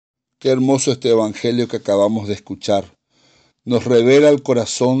Qué hermoso este evangelio que acabamos de escuchar. Nos revela el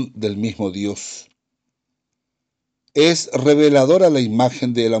corazón del mismo Dios. Es reveladora la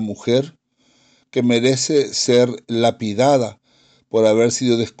imagen de la mujer que merece ser lapidada por haber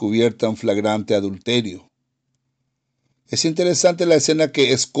sido descubierta en flagrante adulterio. Es interesante la escena,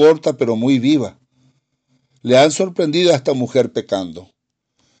 que es corta pero muy viva. Le han sorprendido a esta mujer pecando.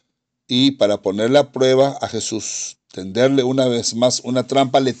 Y para ponerle a prueba a Jesús, tenderle una vez más una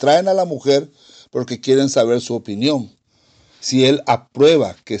trampa, le traen a la mujer porque quieren saber su opinión, si él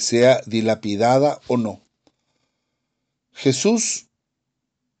aprueba que sea dilapidada o no. Jesús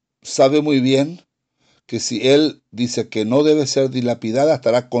sabe muy bien que si él dice que no debe ser dilapidada,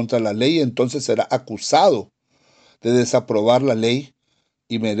 estará contra la ley, y entonces será acusado de desaprobar la ley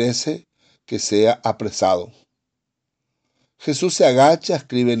y merece que sea apresado. Jesús se agacha,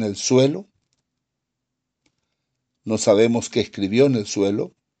 escribe en el suelo. No sabemos qué escribió en el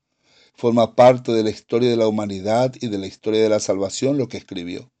suelo. Forma parte de la historia de la humanidad y de la historia de la salvación lo que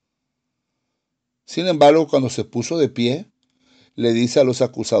escribió. Sin embargo, cuando se puso de pie, le dice a los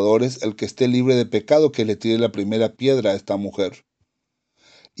acusadores: el que esté libre de pecado, que le tire la primera piedra a esta mujer.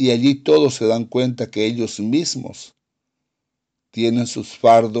 Y allí todos se dan cuenta que ellos mismos tienen sus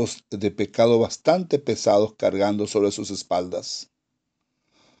fardos de pecado bastante pesados cargando sobre sus espaldas.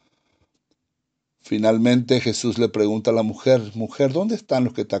 Finalmente Jesús le pregunta a la mujer: mujer, ¿dónde están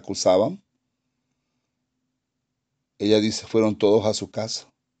los que te acusaban? Ella dice: fueron todos a su casa.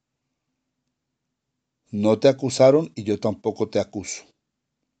 No te acusaron y yo tampoco te acuso.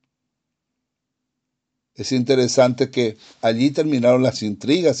 Es interesante que allí terminaron las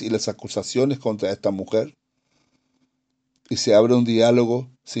intrigas y las acusaciones contra esta mujer, y se abre un diálogo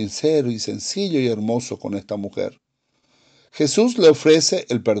sincero y sencillo y hermoso con esta mujer. Jesús le ofrece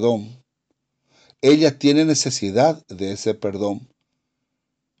el perdón. Ella tiene necesidad de ese perdón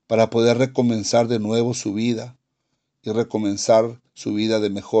para poder recomenzar de nuevo su vida y recomenzar su vida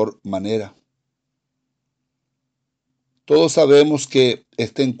de mejor manera. Todos sabemos que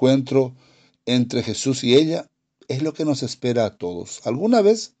este encuentro entre Jesús y ella es lo que nos espera a todos. ¿Alguna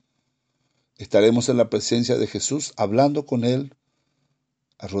vez estaremos en la presencia de Jesús, hablando con Él,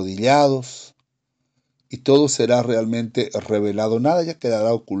 arrodillados, y todo será realmente revelado? Nada ya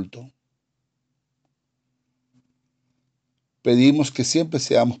quedará oculto. Pedimos que siempre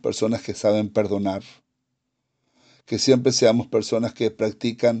seamos personas que saben perdonar, que siempre seamos personas que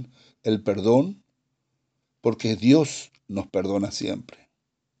practican el perdón, porque Dios nos perdona siempre.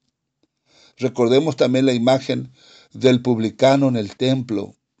 Recordemos también la imagen del publicano en el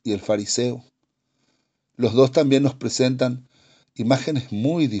templo y el fariseo. Los dos también nos presentan imágenes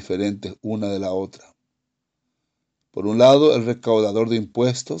muy diferentes una de la otra. Por un lado, el recaudador de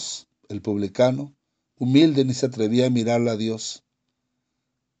impuestos, el publicano, humilde, ni se atrevía a mirarle a Dios.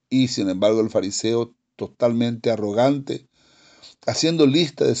 Y sin embargo, el fariseo, totalmente arrogante, haciendo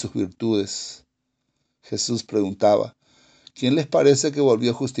lista de sus virtudes. Jesús preguntaba: ¿quién les parece que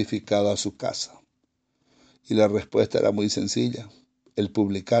volvió justificado a su casa? Y la respuesta era muy sencilla: el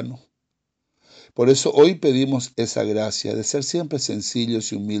publicano. Por eso hoy pedimos esa gracia de ser siempre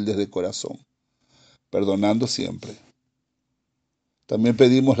sencillos y humildes de corazón, perdonando siempre. También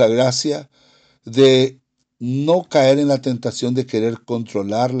pedimos la gracia de no caer en la tentación de querer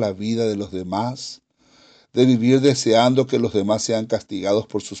controlar la vida de los demás, de vivir deseando que los demás sean castigados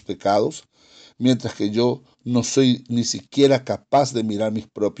por sus pecados, mientras que yo no soy ni siquiera capaz de mirar mis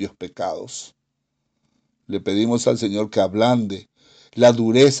propios pecados. Le pedimos al Señor que ablande la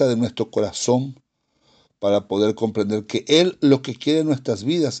dureza de nuestro corazón para poder comprender que Él lo que quiere en nuestras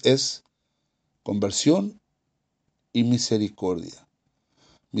vidas es conversión y misericordia.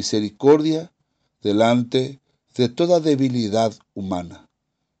 Misericordia delante de toda debilidad humana,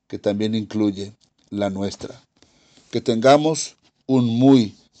 que también incluye la nuestra. Que tengamos un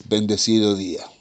muy bendecido día.